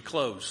anything as we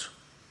close?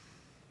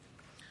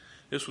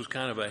 This was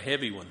kind of a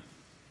heavy one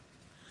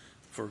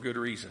for a good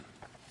reason.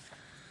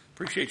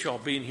 Appreciate y'all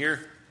being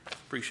here.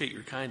 Appreciate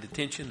your kind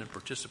attention and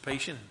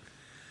participation.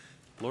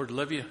 Lord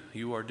love you.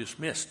 You are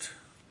dismissed.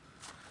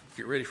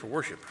 Get ready for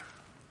worship.